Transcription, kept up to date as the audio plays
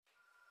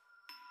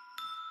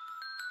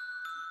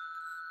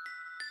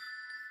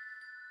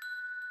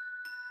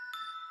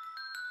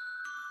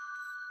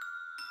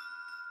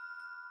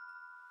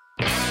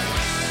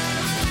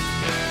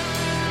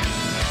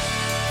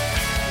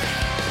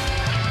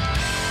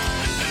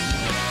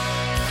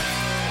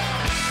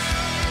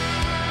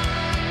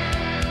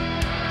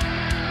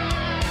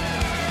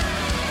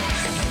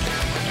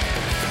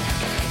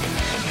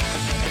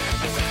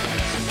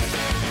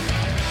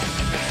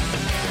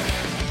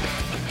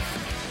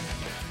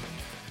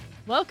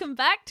Welcome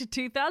back to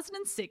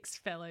 2006,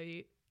 fellow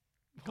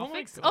Oh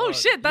my Gothics. God. Oh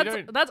shit,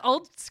 You that's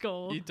old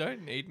school. You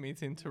don't need me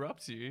to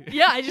interrupt you.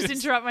 Yeah, I just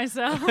interrupt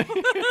myself.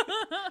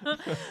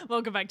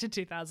 Welcome back to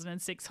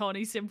 2006,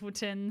 Horny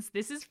Simpletons.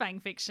 This is Fang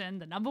Fiction,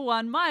 the number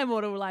one My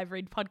Immortal live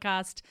read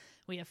podcast.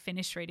 We have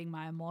finished reading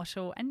My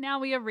Immortal, and now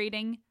we are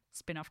reading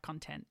spin-off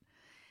content.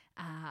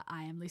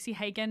 I am Lucy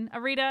Hagen,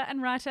 a reader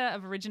and writer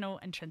of original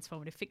and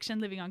transformative fiction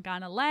living on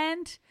Ghana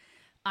land.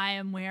 I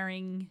am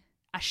wearing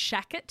a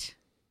shacket.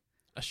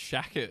 A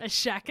shacket. A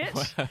shacket.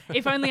 Wow.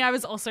 If only I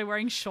was also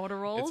wearing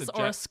shorteralls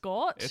or a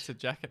skirt. It's a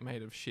jacket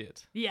made of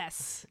shit.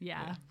 Yes.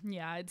 Yeah.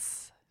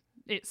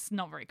 It's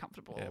not very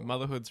comfortable. Yeah,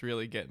 motherhood's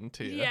really getting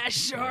to you. Yeah,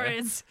 sure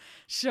is.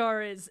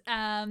 Sure is.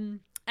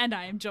 And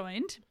I am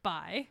joined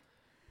by...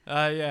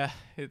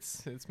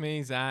 it's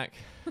me, Zach.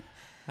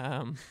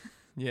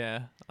 Yeah,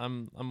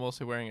 I'm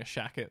also wearing a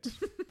shacket,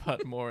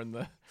 but more in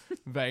the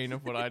vein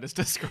of what I just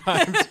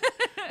described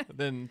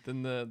than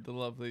the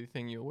lovely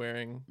thing you're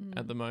wearing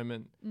at the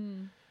moment.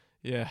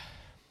 Yeah.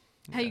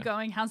 How you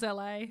going? How's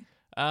LA?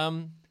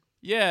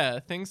 Yeah,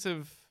 things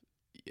have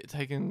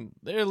taken,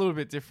 they're a little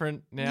bit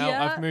different now.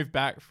 Yeah. I've moved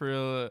back for a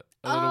little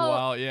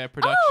while. Yeah,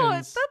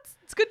 productions.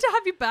 It's good to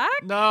have you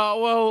back. No,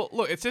 well,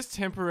 look, it's just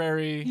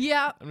temporary.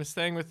 Yeah. I'm just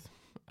staying with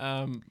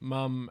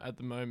mum at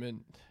the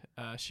moment.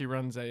 She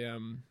runs a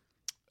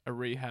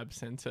rehab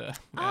center.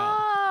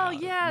 Oh,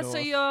 yeah. north. So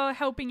you're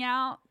helping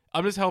out.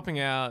 I'm just helping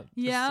out.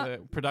 Yeah.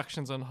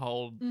 Production's on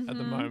hold at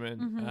the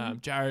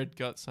moment. Jared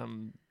got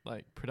some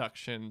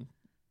production.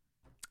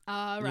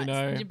 Right. You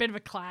know. A bit of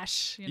a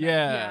clash. You know?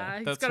 Yeah,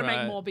 He's that's got to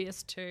right. make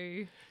Morbius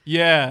too.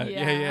 Yeah.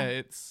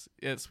 Yeah.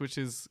 It's which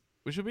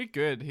will be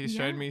good. He's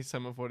shown me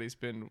some of what he's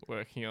been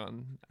working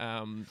on.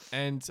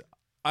 And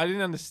I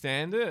didn't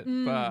understand it,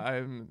 but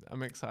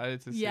I'm excited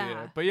to see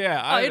it. But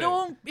yeah, it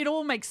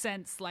all makes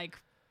sense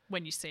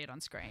when you see it on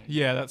screen.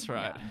 Yeah, that's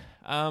right.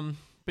 Yeah.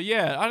 But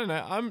yeah, I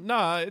don't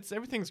know.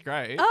 Everything's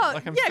great. Oh,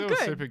 I'm yeah, still good.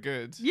 super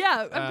good.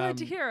 Yeah, I'm glad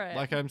to hear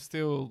it. I'm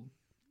still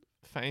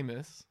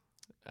famous.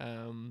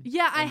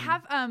 I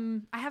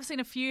have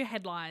seen a few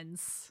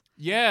headlines.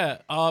 Yeah,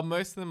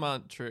 most of them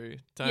aren't true.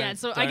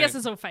 I guess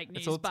it's all fake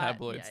news. It's all but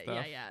tabloid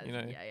stuff. Yeah. You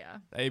know, Yeah.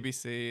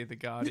 ABC, The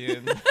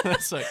Guardian.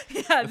 It's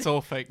Yeah,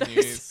 all fake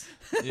news.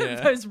 Yeah,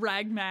 those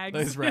rag mags.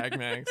 those rag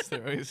mags.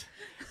 They're always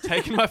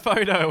taking my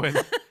photo and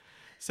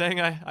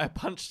saying I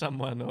punched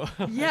someone or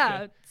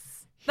Yeah.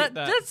 That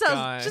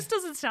guy. just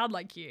doesn't sound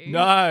like you.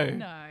 No,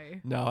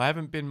 I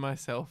haven't been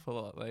myself a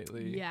lot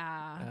lately.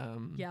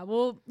 Yeah.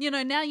 Well,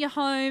 now you're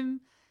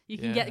home. You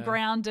can get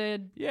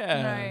grounded.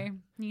 Yeah.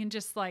 You can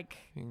just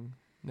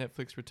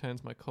Netflix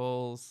returns my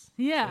calls.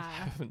 Yeah.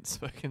 I haven't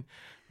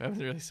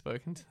really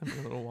spoken to them in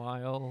a little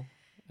while.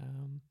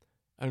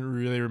 I don't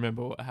really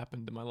remember what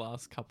happened in my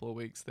last couple of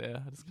weeks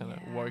there. I just kind of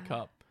woke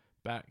up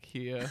back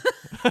here.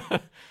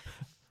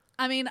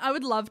 I mean, I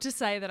would love to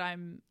say that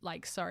I'm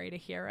sorry to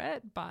hear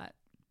it, but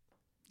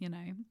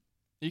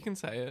You can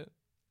say it.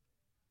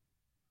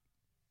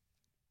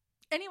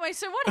 Anyway,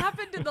 so what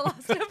happened in the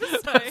last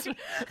episode?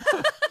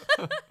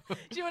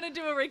 Do you want to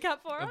do a recap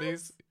for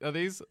us?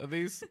 Are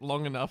these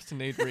long enough to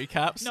need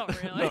recaps?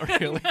 Not really. Not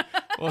really.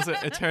 What was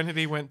it?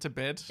 Eternity went to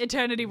bed.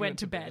 Eternity went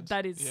to bed.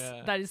 That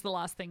is the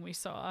last thing we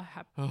saw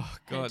happen. Oh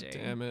God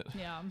damn it!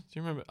 Yeah. Do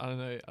you remember? I don't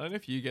know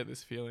if you get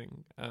this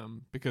feeling,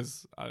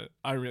 because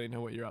I really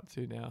know what you're up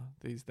to now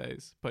these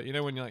days. But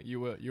when you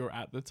were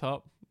at the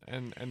top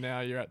and now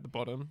you're at the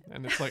bottom,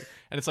 and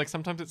it's like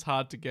sometimes it's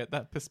hard to get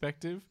that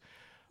perspective.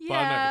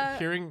 Yeah.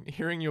 But no,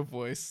 hearing your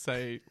voice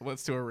say,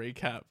 "Let's do a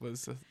recap,"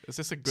 it's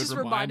just a good just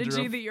reminder reminded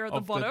you that you're at the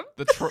bottom.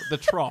 The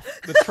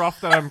trough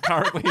that I'm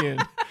currently in.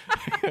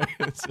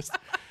 It's just,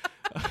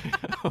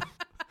 but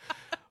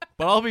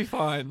I'll be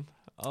fine.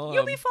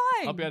 You'll be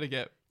fine. I'll be able to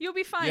get. You'll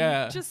be fine.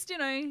 Yeah. Just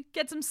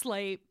get some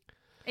sleep,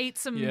 eat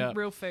some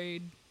real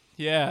food.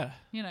 Yeah.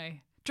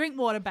 Drink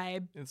water,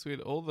 babe. It's weird.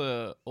 All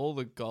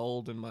the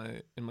gold in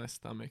my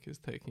stomach is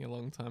taking a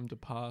long time to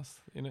pass.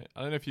 I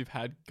don't know if you've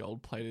had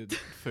gold plated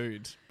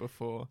food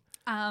before.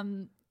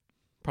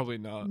 Probably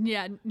not.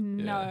 Yeah.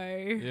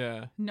 No.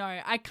 Yeah. No,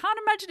 I can't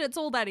imagine it's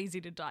all that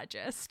easy to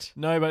digest.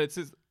 No, but it's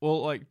just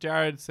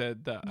Jared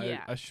said that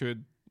I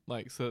should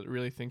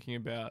really thinking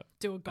about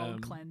do a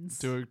gold cleanse.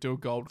 Do a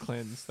gold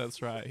cleanse.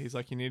 That's right. He's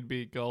like, you need to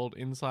be gold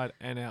inside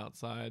and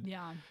outside.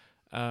 Yeah.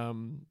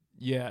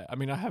 Yeah, I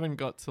mean, I haven't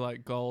got to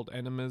gold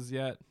enemas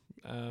yet,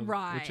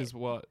 right? Which is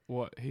what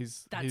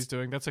he's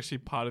doing. That's actually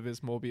part of his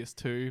Morbius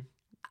 2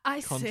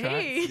 contract.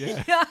 See.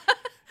 Yeah,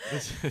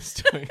 it's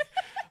doing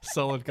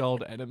solid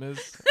gold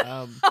enemas.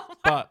 Oh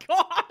my God,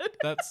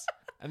 that's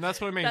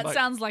what I mean. That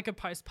sounds like a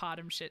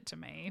postpartum shit to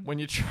me. When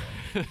you try,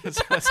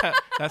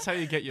 that's how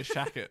you get your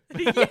shacket.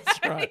 That's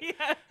right.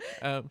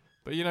 Yeah.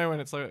 But when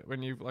it's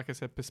when you, like I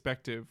said,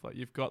 perspective,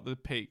 you've got the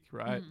peak,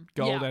 right?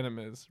 Gold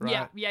enemas,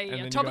 right?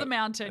 Yeah. Top of the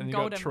mountain, and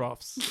gold got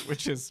troughs,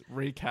 which is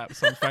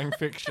recaps on Fang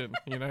Fiction,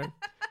 I don't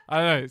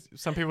know.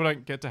 Some people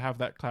don't get to have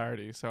that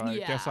clarity, so I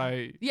guess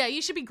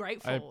you should be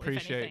grateful. I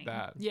appreciate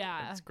that.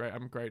 Yeah. It's great.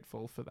 I'm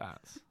grateful for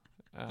that.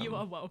 You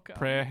are welcome.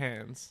 Prayer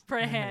hands.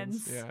 Prayer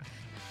hands. Yeah.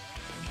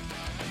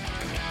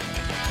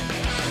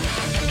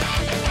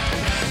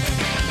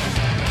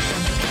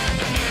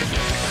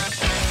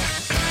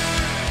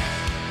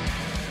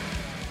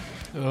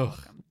 Ugh.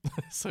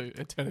 So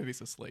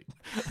Eternity's asleep.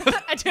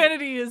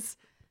 Eternity is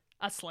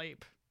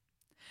asleep.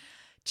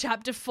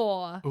 Chapter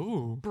 4.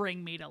 Ooh.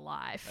 Bring me to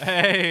life.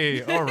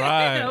 Hey, all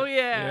right. Hell yeah.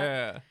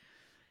 Yeah.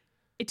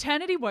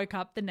 Eternity woke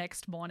up the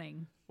next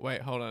morning.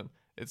 Wait, hold on.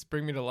 It's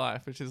Bring Me to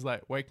Life, which is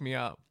like, wake me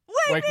up.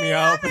 Wake me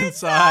up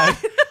inside.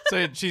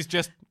 So she's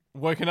just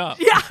woken up.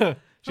 Yeah.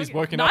 She's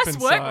woken up Nice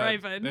inside. work,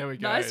 Raven. There we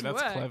go. Nice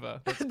That's work.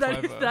 clever. That's That-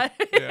 clever. that-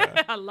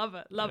 Yeah. I love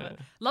it. Love it.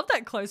 Yeah. Love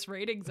that close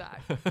reading,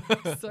 Zach.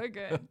 So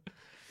good.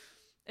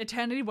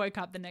 Eternity woke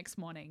up the next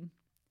morning.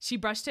 She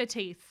brushed her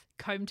teeth,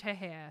 combed her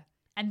hair,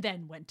 and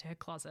then went to her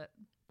closet.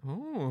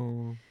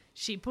 Ooh.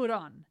 She put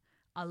on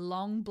a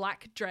long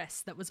black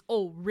dress that was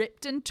all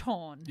ripped and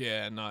torn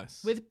Yeah,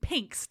 nice. with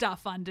pink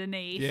stuff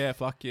underneath. Yeah,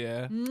 fuck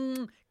yeah.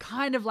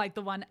 Kind of like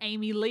the one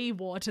Amy Lee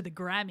wore to the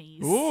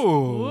Grammys.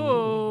 Ooh.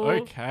 Ooh.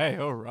 Okay,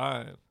 all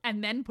right.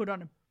 And then put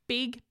on a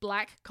big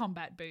black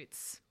combat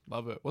boots.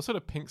 Love it. What sort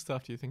of pink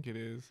stuff do you think it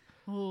is?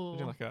 Ooh.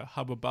 Is it like a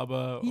Hubba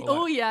Bubba? Or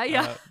Oh, like,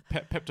 yeah.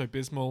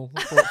 Pepto-Bismol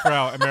for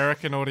our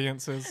American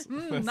audiences.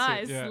 That's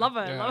nice. Yeah, Love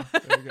it, yeah. love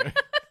There we go.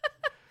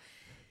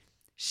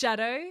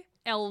 Shadow,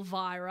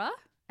 Elvira,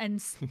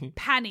 and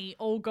Panny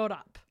all got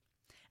up.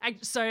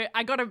 So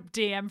I got a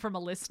DM from a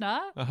listener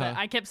that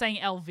I kept saying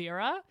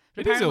Elvira.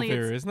 It is Apparently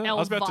Elvira, it's isn't it? I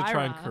was about to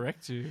try and Elvira.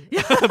 correct you.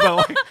 But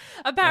like,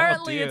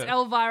 Apparently oh it's dear.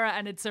 Elvira,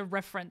 and it's a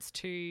reference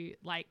to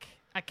like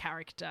a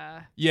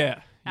character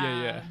yeah.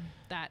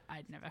 that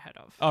I'd never heard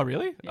of. Oh,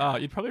 really? Yeah. Oh,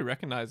 you'd probably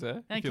recognize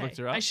her if you looked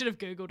her up. I should have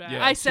Googled her.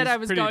 Yeah, I said she's I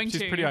was pretty- going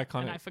she's to, pretty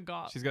iconic. and I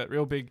forgot. She's got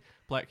real big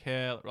black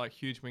hair, like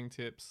huge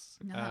wingtips.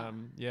 Ah.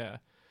 Yeah.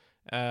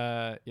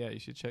 Yeah, you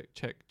should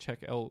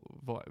check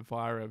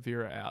Elvira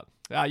Vera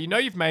out. You know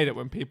you've made it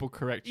when people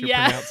correct your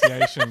Yeah.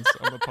 pronunciations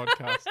on the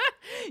podcast.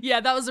 Yeah,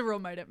 that was a real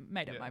made-up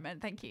Yeah.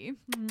 moment. Thank you.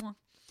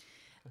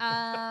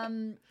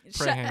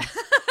 Pray hands.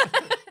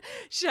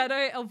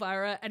 Shadow,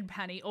 Elvira, and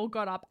Panny all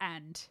got up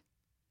and,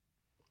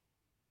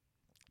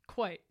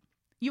 quote,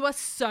 "You are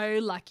so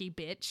lucky,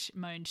 bitch,"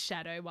 moaned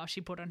Shadow while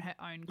she put on her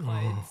own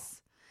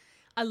clothes.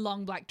 A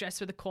long black dress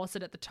with a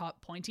corset at the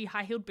top, pointy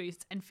high-heeled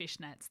boots, and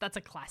fishnets. That's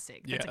a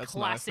classic. Yeah, That's a that's nice.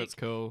 classic That's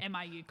cool.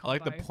 MIU I combo.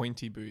 like the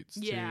pointy boots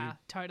too. Yeah,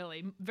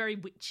 totally. Very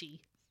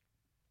witchy.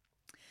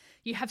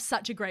 "You have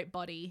such a great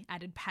body,"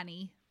 added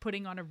Panny,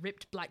 putting on a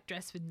ripped black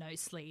dress with no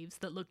sleeves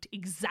that looked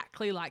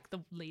exactly like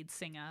the lead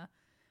singer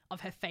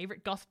of her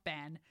favorite goth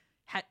band.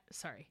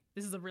 Sorry,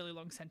 this is a really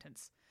long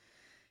sentence.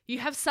 "You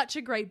have such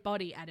a great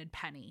body," added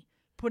Panny,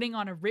 putting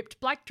on a ripped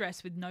black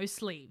dress with no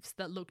sleeves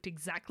that looked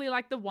exactly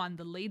like the one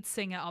the lead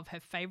singer of her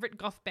favorite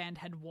goth band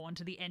had worn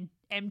to the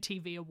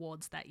MTV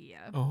Awards that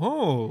year.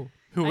 Oh,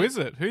 who is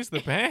it? Who's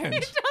the band?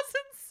 It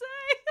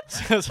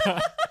doesn't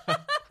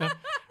say.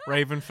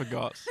 Raven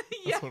forgot.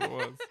 Yeah. That's what it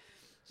was.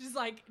 She's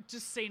like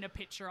just seen a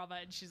picture of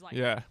it and she's like,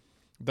 Yeah.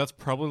 That's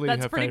probably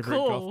That's her pretty favorite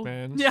cool. goth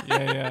band. Yeah.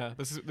 Yeah.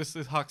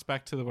 This harks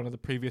back to one of the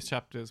previous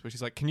chapters where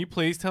she's like, "Can you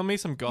please tell me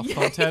some goth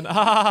content?"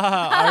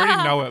 I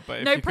already know it, but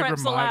if No you could preps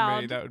remind me,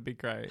 allowed. that would be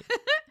great.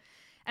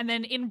 And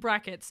then in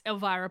brackets,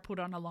 Elvira put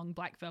on a long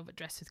black velvet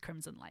dress with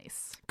crimson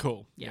lace.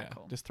 Cool. Yeah, Yeah.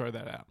 cool. Just throw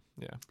that out.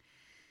 Yeah.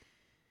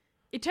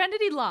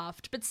 Eternity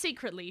laughed, but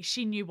secretly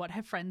she knew what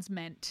her friends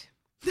meant.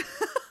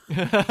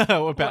 What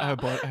about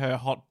her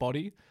hot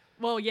body?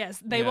 Well,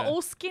 yes, they were Yeah.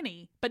 all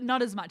skinny, but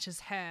not as much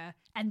as her,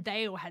 and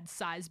they all had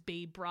size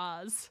B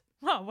bras.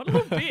 Wow, what a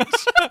little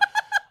bitch.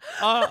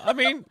 I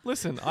mean,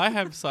 listen, I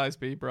have size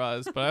B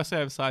bras, but I also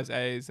have size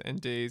A's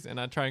and D's, and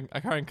I try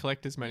and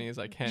collect as many as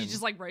I can. You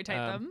just like rotate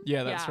them?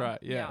 Yeah, that's Yeah, right.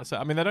 Yeah. yeah. So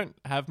I mean, they don't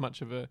have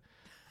much of a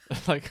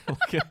like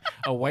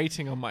a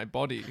weighting on my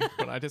body,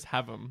 but I just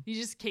have them. You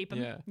just keep them.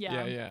 Yeah,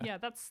 yeah. Yeah,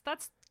 that's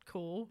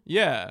cool.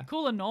 Yeah.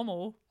 Cool and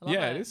normal. I love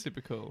Yeah, it. it is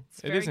super cool. It's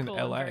It very is in cool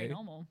and LA. very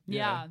normal. Yeah,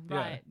 Yeah, yeah.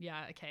 right.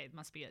 Yeah, okay. It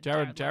must be a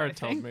Jared Lowe told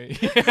thing. me.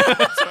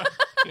 That's right.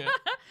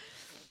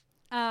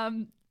 Yeah.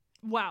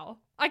 Wow.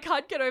 I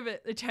can't get over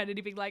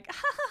Eternity being like,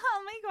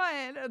 oh my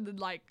god, and then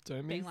like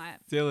Don't being be like,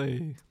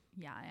 silly.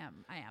 yeah,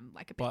 I am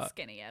like a bit But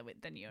skinnier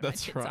than you. And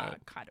that's my tits are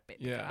right. quite a bit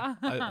Yeah.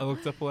 bigger. I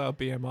looked up all our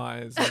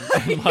BMIs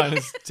and mine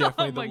is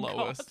definitely Oh the my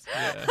lowest.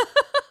 God.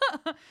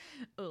 Yeah.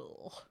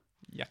 Ugh.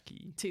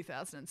 Yucky.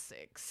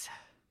 2006.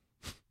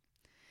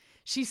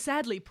 She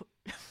sadly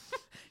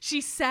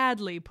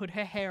put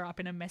her hair up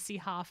in a messy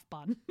half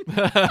bun.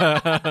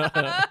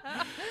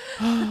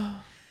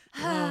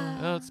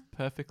 Oh, it's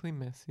perfectly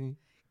messy.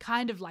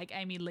 Kind of like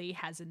Amy Lee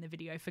has in the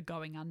video for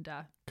Going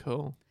Under.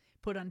 Cool.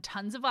 Put on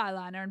tons of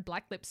eyeliner and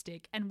black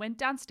lipstick and went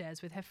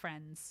downstairs with her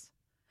friends.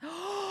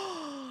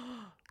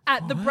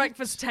 At the What?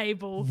 breakfast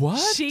table, What?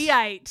 she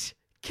ate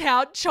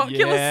Count Chocula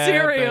Yeah,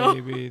 cereal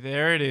baby.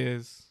 There it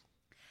is.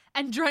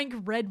 and drank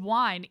red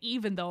wine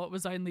even though it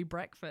was only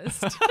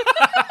breakfast.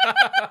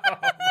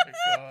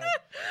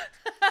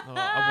 Oh,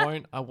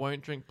 I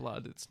won't drink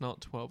blood. It's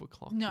not 12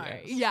 o'clock. No,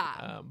 yet.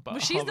 yeah. But Well, I'll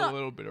she's have not- a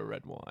little bit of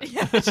red wine.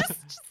 Yeah, just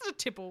a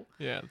tipple.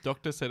 Yeah, the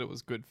doctor said it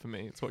was good for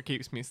me. It's what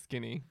keeps me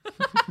skinny.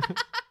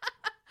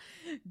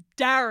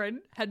 Darren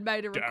had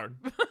made a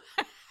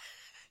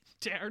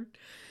Darren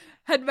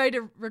had made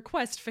a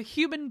request for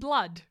human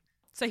blood.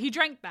 So he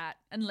drank that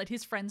and let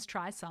his friends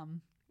try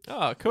some.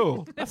 Oh,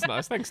 cool. That's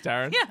nice. Thanks,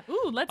 Darren. Yeah.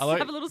 Ooh, let's I like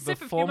have a little sip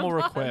the of human formal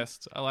blood.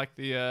 request. I like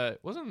the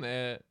wasn't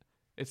there.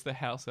 It's the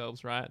house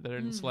elves, right? That are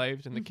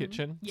enslaved in the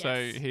kitchen. Yes.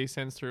 So he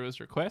sends through his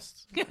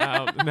requests.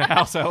 And the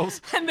house elves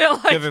And they're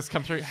like, give us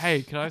come through.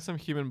 Hey, can I have some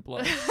human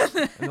blood?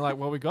 And they're like,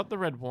 well, we got the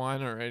red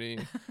wine already.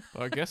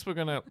 But I guess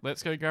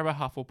let's go grab a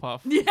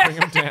Hufflepuff. Yeah. Bring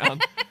them down.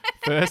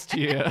 First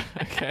year.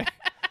 Okay.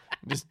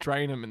 Just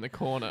drain them in the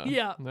corner.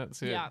 yeah. And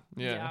that's it.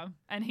 Yeah.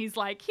 And he's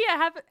like, here,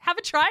 have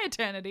a try,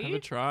 Eternity. Have a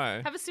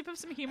try. Have a sip of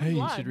some human Hey,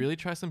 blood. you should really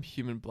try some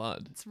human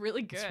blood. It's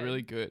really good. It's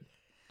really good.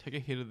 Take a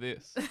hit of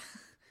this.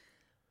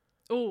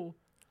 Ooh.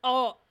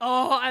 Oh,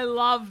 I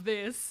love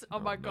this. Oh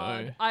my no.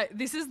 God.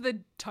 This is the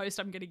toast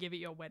I'm going to give at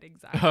your wedding,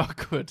 Zach. Oh,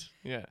 good.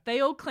 Yeah.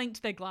 They all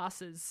clinked their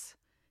glasses.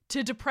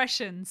 To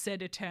depression,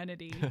 said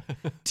Eternity.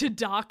 To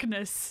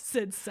darkness,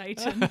 said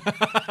Satan.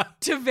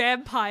 To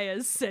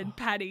vampires, said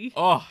Patty.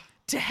 Oh.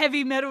 To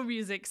heavy metal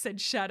music, said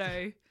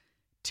Shadow.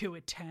 To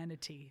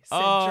eternity, said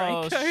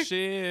Oh, Draco.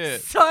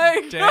 shit. So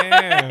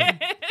Damn.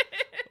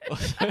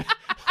 good.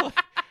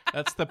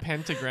 That's the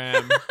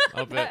pentagram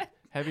of it.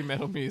 Heavy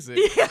metal music.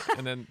 Yeah.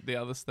 And then the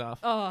other stuff.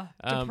 Oh,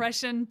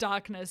 depression,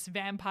 darkness,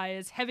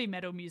 vampires, heavy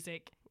metal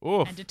music,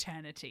 Oof. and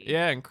eternity.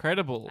 Yeah,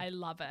 incredible. I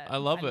love it. I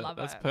love it.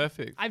 That's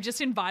perfect. I've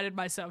just invited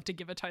myself to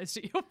give a toast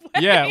at your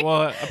wedding. Yeah,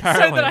 well,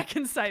 apparently. So that I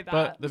can say that.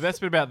 But the best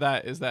bit about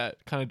that is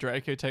that kind of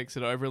Draco takes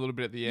it over a little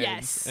bit at the end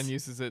Yes. and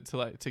uses it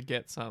to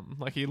get some.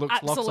 Like he locks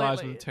eyes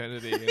Absolutely. with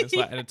eternity and it's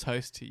like, and a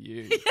toast to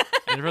you.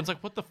 And everyone's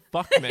like, what the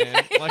fuck,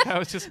 man? Like I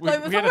was just, we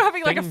Like, we had thought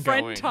we were having, like, a thing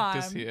friend going time.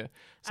 this year.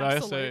 So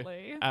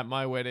Absolutely. also at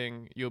my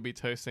wedding, you'll be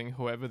toasting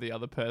whoever the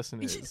other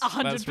person is.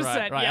 100%, That's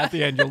right. Right. yeah. At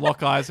the end, you'll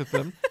lock eyes with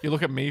them. You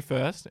look at me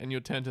first and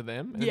you'll turn to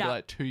them and Yeah. be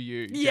like, to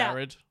you, Yeah.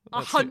 Jared.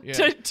 That's To Yeah,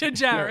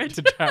 Jared.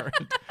 to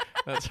Jared.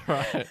 That's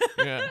right.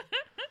 Yeah.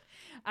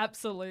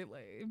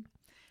 Absolutely.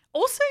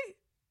 Also,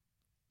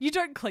 you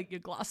don't clink your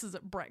glasses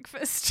at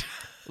breakfast.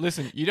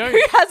 Listen, you don't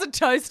Who has a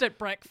toast at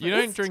breakfast? You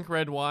don't drink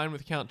red wine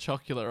with Count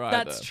Chocula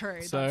either. That's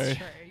true. So, That's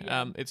true.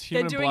 Yeah. it's They're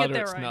human doing blood it or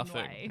their it's own nothing,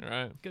 way.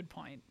 right? Good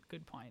point.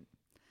 Good point.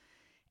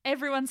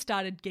 Everyone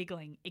started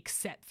giggling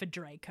except for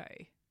Draco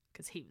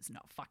because he was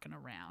not fucking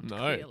around, No,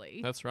 clearly.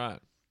 that's right.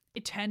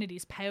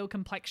 Eternity's pale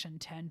complexion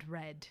turned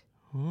red.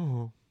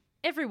 Ooh.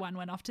 Everyone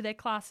went off to their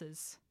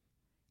classes.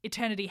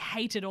 Eternity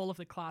hated all of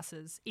the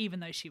classes, even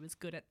though she was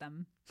good at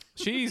them.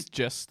 She's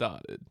just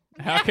started.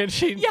 How can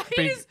she Yeah, it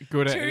be is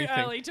good at too anything?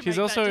 early to She's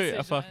make also that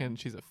decision.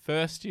 she's a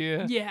first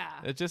year. Yeah.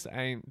 It just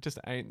ain't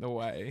the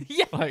way.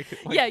 Yeah. Like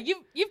Yeah,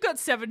 you've got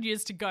 7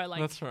 years to go.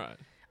 Like, that's right.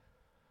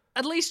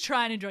 at least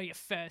try and enjoy your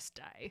first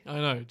day. I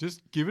know.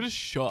 Just give it a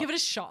shot. Give it a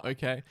shot.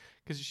 Okay.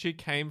 Because she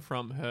came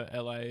from her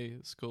LA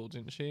school,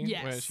 didn't she?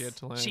 Yes. Where she had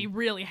to learn She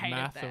really hated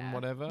math there. and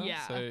whatever.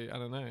 Yeah. So I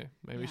don't know.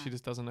 Maybe she Yeah.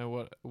 just doesn't know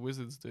what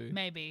wizards do.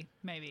 Maybe.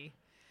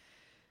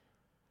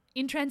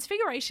 In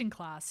Transfiguration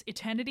class,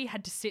 Eternity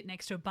had to sit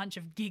next to a bunch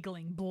of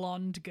giggling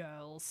blonde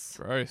girls.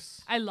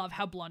 Gross. I love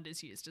how blonde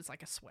is used as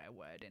like a swear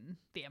word in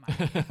the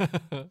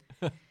MIB.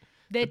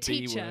 Their The B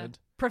teacher, word.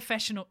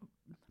 Professional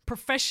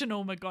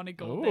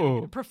McGonagall,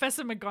 Ooh.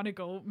 Professor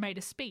McGonagall made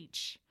a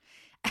speech.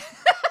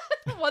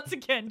 Once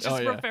again, just Oh,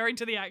 yeah. referring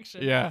to the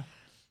action. Yeah.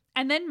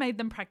 And then made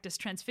them practice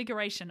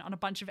transfiguration on a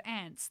bunch of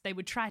ants they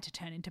would try to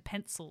turn into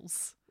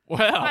pencils. Wow.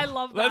 I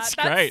love that. That's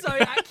great. so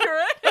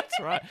accurate. That's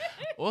right.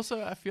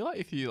 Also, I feel like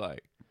if you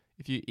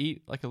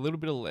eat like a little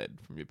bit of lead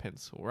from your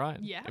pencil, right?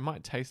 Yeah. It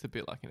might taste a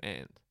bit like an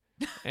ant.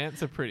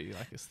 Ants are pretty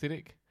like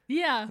acidic,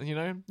 Yeah. you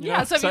know?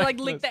 Yeah, so if you like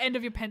lick let's the end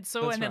of your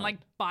pencil that's and then right.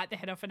 like bite the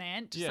head off an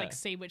ant, just Yeah. like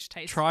see which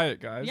tastes. Try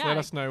it, guys. Yeah. Let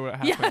us know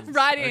what Yeah, happens.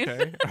 write in.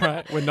 Okay. All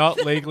right. We're not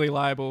legally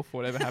liable for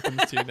whatever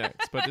happens to you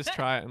next, but just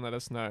try it and let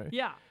us know.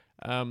 Yeah.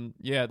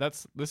 Yeah,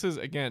 this is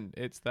again,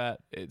 it's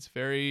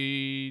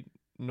very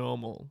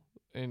normal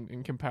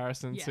in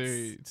comparison Yes.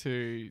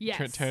 to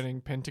Yes. turning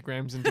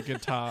pentagrams into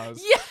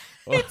guitars. Yeah.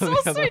 Or It's the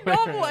also other way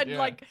normal around, and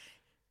yeah.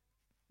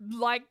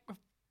 like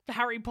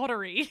Harry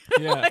Pottery.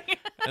 Yeah. Like-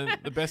 And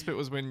the best bit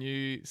was when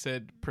you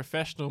said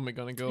professional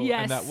McGonagall,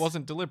 Yes. and that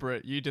wasn't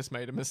deliberate. You just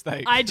made a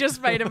mistake. I just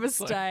made a It's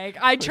like, mistake.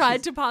 I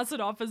tried to pass it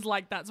off as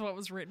like that's what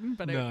was written,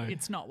 but No.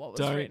 it's not what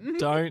was written.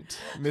 don't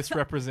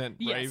misrepresent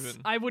Yes,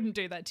 Raven. I wouldn't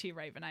do that to you,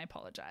 Raven. I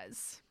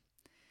apologize.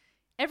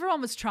 Everyone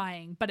was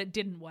trying, but it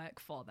didn't work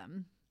for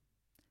them.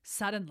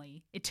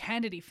 Suddenly,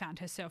 Eternity found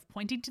herself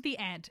pointing to the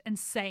ant and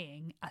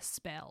saying a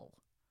spell.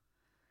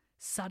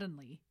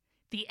 Suddenly,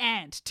 the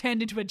ant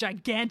turned into a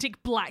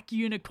gigantic black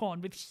unicorn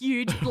with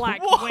huge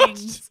black What?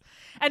 wings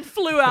and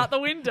flew out the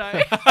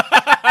window.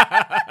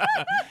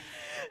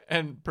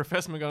 And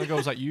Professor McGonagall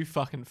was like, "You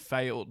fucking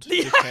failed,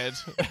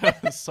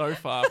 dickhead." So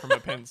far from a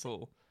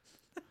pencil.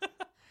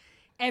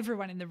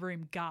 Everyone in the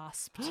room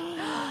gasped.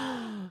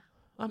 I'm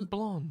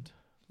blonde.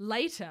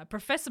 Later,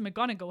 Professor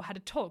McGonagall had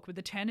a talk with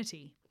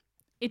Eternity.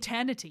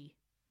 Eternity,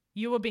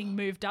 you are being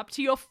moved up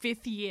to your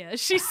 5th year,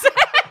 she said.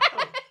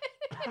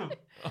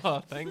 Oh,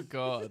 thank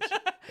God.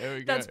 There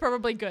we go. That's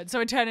probably good. So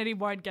Eternity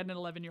won't get an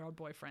 11-year-old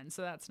boyfriend,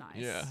 so that's nice.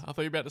 Yeah, I thought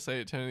you were about to say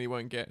Eternity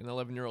won't get an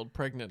 11-year-old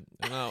pregnant.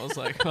 And I was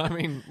like, I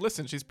mean,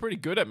 listen, she's pretty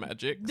good at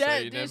magic, so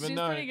you never she's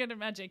know. pretty good at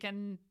magic,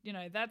 and, you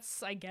know,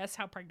 that's, I guess,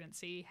 how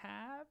pregnancy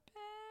happens.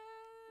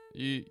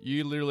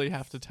 You literally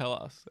have to tell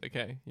us,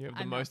 okay? You have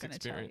the I'm not most gonna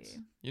tell experience.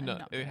 you. You I'm know,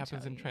 not it gonna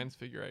happens tell in you.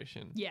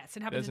 Transfiguration. Yes,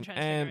 it happens There's in an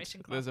Transfiguration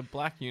ant, Club. there's a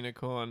black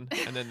unicorn,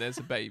 and then there's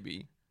a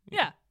baby.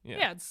 Yeah,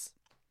 Yeah. it's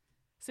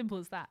simple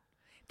as that.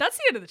 That's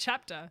the end of the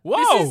chapter. Whoa!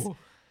 This is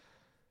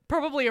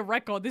probably a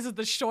record. This is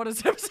the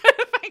shortest episode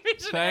of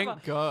Fanfiction ever.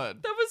 Thank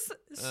God. That was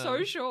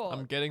so short.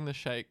 I'm getting the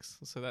shakes,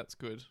 so that's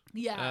good.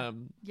 Yeah.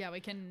 Yeah, we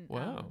can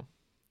Wow.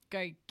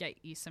 go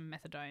get you some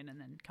methadone and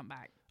then come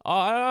back.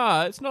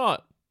 It's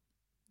not.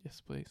 Yes,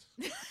 please.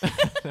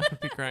 That would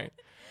be great.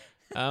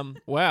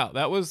 Wow,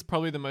 that was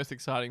probably the most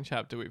exciting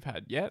chapter we've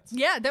had yet.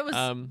 Yeah, that was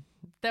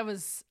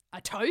a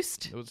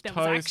toast. There was there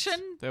toast, was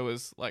action. There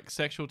was like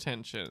sexual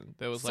tension.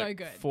 There was So like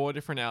good. 4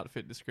 different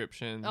outfit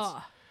descriptions.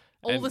 Oh,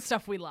 all and the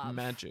stuff we love.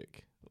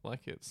 Magic.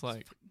 Like it's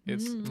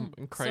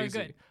crazy. So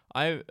good.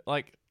 I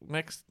like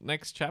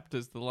next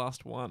chapter's the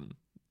last one.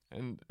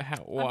 And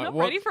how I'm not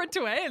ready for it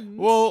to end.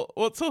 Well,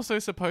 what's also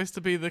supposed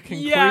to be the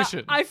conclusion?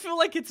 Yeah, I feel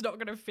like it's not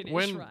going to finish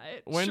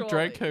right. When surely.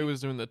 Draco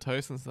was doing the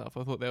toast and stuff,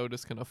 I thought they were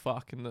just gonna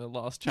fuck in the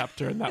last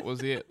chapter, and that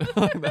was it.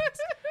 Like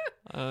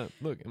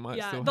look, it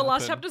might still the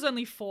last happen. chapter's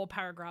only 4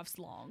 paragraphs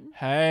long.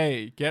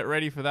 Hey, get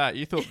ready for that.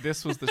 You thought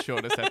this was the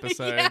shortest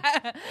episode.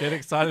 Yeah. Get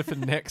excited for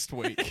next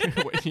week.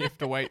 When you have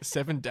to wait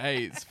 7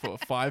 days for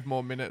 5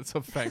 more minutes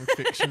of fan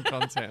fiction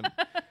content.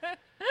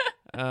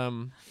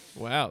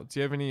 Wow. Do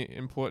you have any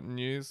important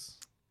news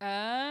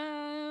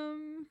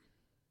the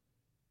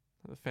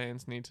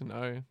fans need to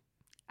know?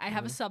 I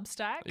have a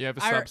Substack. You have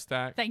a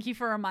Substack. Thank you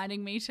for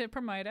reminding me to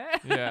promote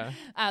it. Yeah.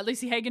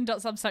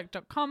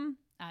 LucyHagen.substack.com.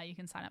 You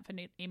can sign up for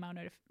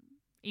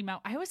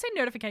email. I always say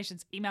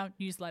notifications. Email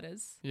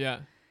newsletters. Yeah.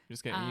 You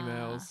just get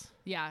emails.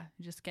 Yeah,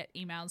 you just get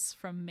emails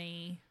from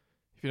me.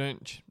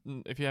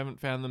 If you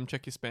haven't found them,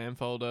 check your spam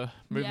folder.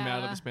 Move them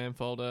out of the spam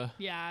folder.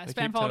 Yeah, They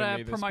spam keep telling folder,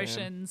 me they're spam.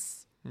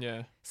 promotions.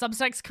 Yeah.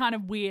 Substack's kind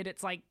of weird.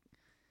 It's like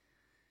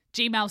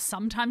Gmail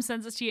sometimes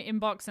sends it to your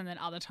inbox and then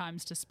other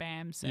times to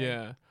spam. So.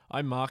 Yeah.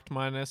 I marked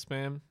mine as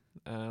spam.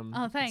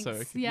 Thanks. So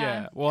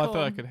Yeah, Well, I cool.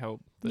 thought I could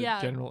help the Yeah.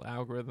 general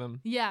algorithm.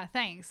 Yeah,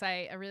 thanks.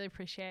 I really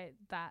appreciate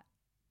that.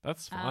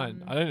 That's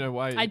fine. I don't know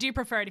why. I do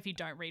prefer it if you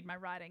don't read my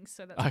writing,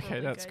 so that's Okay, probably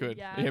that's good.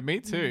 Yeah, Yeah,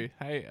 me too.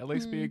 Hey, at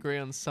least we agree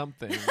on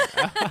something.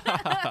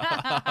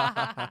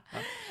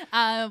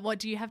 What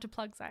do you have to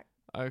plug, Zach?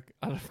 I've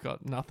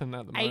got nothing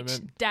at the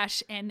moment.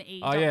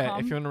 H-NE.com. Oh yeah,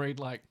 if you want to read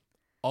like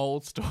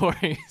old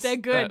stories, They're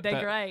good.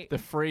 They're great. The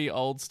free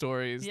old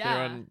stories. Yeah.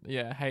 They're on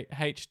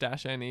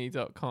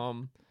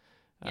h-ne.com.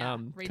 Yeah,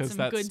 read because some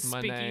that's good my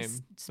name.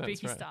 spooky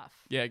That's right. stuff.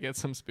 Yeah, get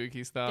some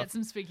spooky stuff. Get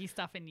some spooky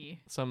stuff in you.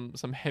 Some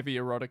heavy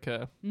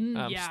erotica.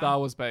 Yeah. Star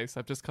Wars based.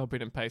 I've just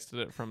copied and pasted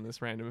it from this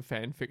random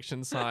fan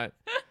fiction site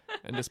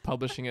and just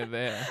publishing it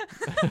there.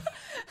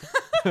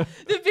 The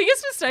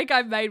biggest mistake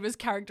I've made was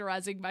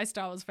characterizing my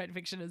Star Wars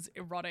fanfiction as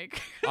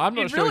erotic. I'm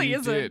not It sure really you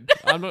isn't. did.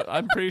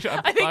 I'm pretty sure.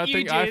 I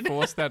think you I did.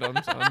 forced that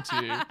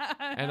onto you,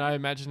 and I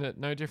imagine it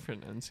no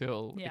different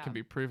until Yeah. it can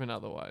be proven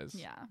otherwise.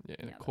 Yeah.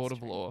 In Yeah, a court that's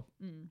of true. law.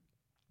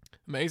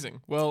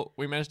 Amazing. Well,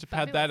 we managed to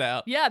pad Fabulous. that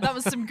out. Yeah, that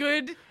was some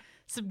good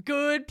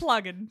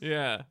plugging.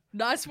 Yeah.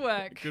 Nice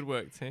work. Good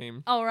work,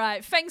 team. All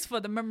right. Thanks for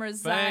the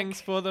memories, Zach. Thanks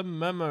for the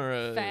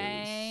memories.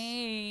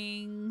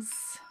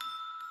 Thanks.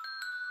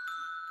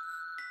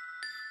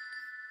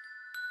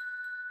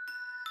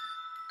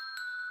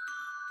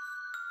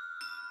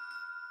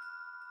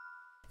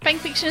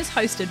 Fanfiction is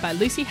hosted by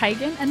Lucy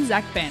Hagen and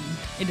Zach Ben.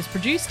 It is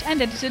produced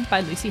and edited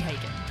by Lucy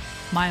Hagen.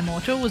 My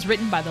Immortal was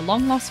written by the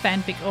long-lost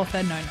fanfic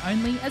author known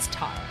only as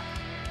Tara.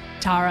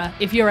 Tara,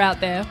 if you're out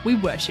there, we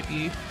worship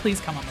you. Please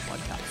come on the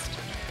podcast.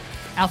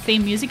 Our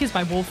theme music is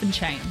by Wolf and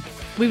Chain.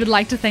 We would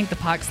like to thank the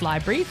Parks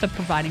Library for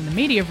providing the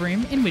media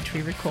room in which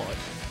we record.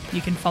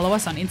 You can follow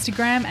us on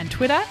Instagram and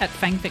Twitter at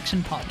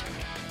FangFictionPod.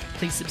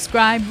 Please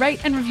subscribe,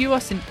 rate and review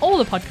us in all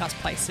the podcast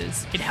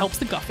places. It helps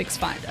the Gothics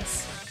find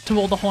us. To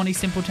all the horny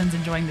simpletons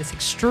enjoying this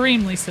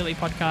extremely silly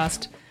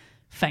podcast,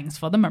 thanks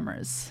for the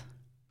memories.